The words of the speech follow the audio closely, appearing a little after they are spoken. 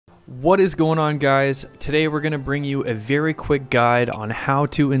What is going on, guys? Today we're going to bring you a very quick guide on how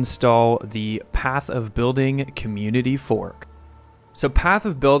to install the Path of Building community fork. So Path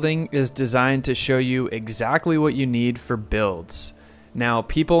of Building is designed to show you exactly what you need for builds. Now,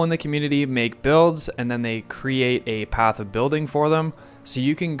 people in the community make builds and then they create a Path of Building for them, so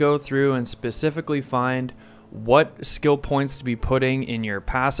you can go through and specifically find what skill points to be putting in your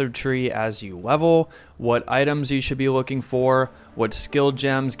passive tree as you level, what items you should be looking for, what skill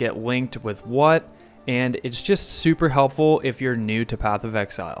gems get linked with what, and it's just super helpful if you're new to Path of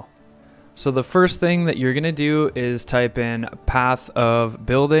Exile. So the first thing that you're going to do is type in Path of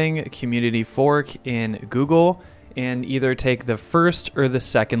Building community fork in Google and either take the first or the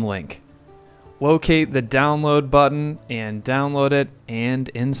second link. Locate the download button and download it and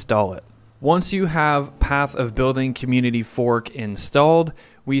install it. Once you have Path of Building community fork installed,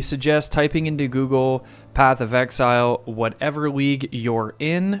 we suggest typing into Google Path of Exile, whatever league you're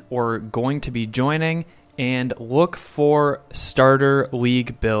in or going to be joining, and look for starter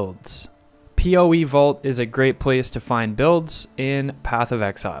league builds. POE Vault is a great place to find builds in Path of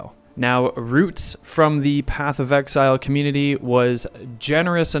Exile. Now, Roots from the Path of Exile community was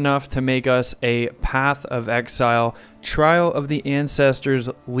generous enough to make us a Path of Exile Trial of the Ancestors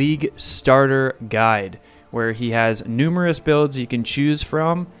League Starter Guide, where he has numerous builds you can choose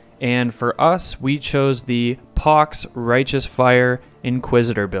from, and for us, we chose the Pox Righteous Fire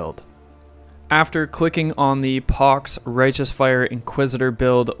Inquisitor build. After clicking on the Pox Righteous Fire Inquisitor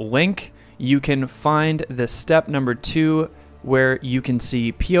build link, you can find the step number 2, where you can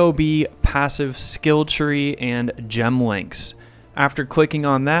see POB, passive skill tree, and gem links. After clicking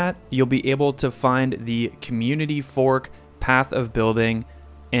on that, you'll be able to find the community fork Path of Building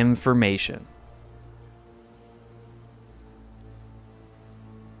information.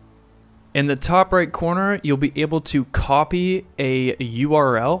 In the top right corner, you'll be able to copy a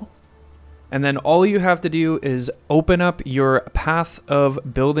URL, and then all you have to do is open up your Path of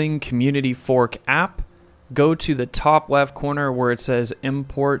Building community fork app. Go to the top left corner where it says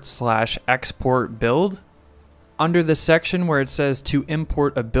import/export build. Under the section where it says to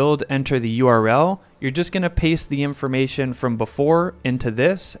import a build, enter the URL. You're just going to paste the information from before into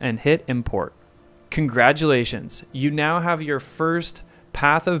this and hit import. Congratulations, you now have your first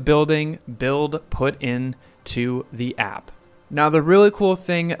Path of Building build put into the app. Now, the really cool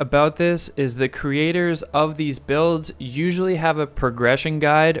thing about this is the creators of these builds usually have a progression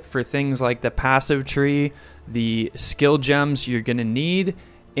guide for things like the passive tree, the skill gems you're going to need,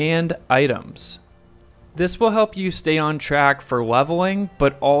 and items. This will help you stay on track for leveling,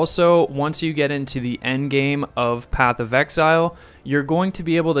 but also once you get into the end game of Path of Exile, you're going to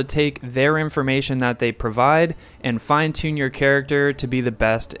be able to take their information that they provide and fine-tune your character to be the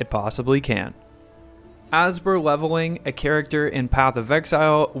best it possibly can. As we're leveling a character in Path of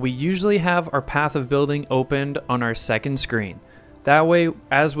Exile, we usually have our Path of Building opened on our second screen. That way,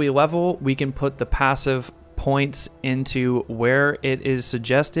 as we level, we can put the passive points into where it is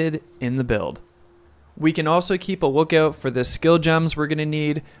suggested in the build. We can also keep a lookout for the skill gems we're going to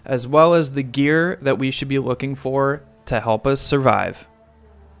need, as well as the gear that we should be looking for to help us survive.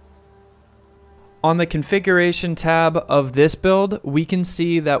 On the configuration tab of this build, we can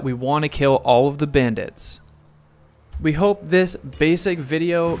see that we want to kill all of the bandits. We hope this basic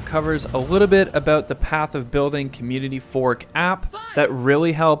video covers a little bit about the Path of Building community fork app that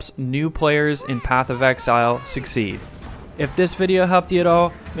really helps new players in Path of Exile succeed. If this video helped you at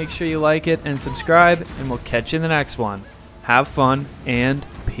all, make sure you like it and subscribe, and we'll catch you in the next one. Have fun and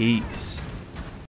peace.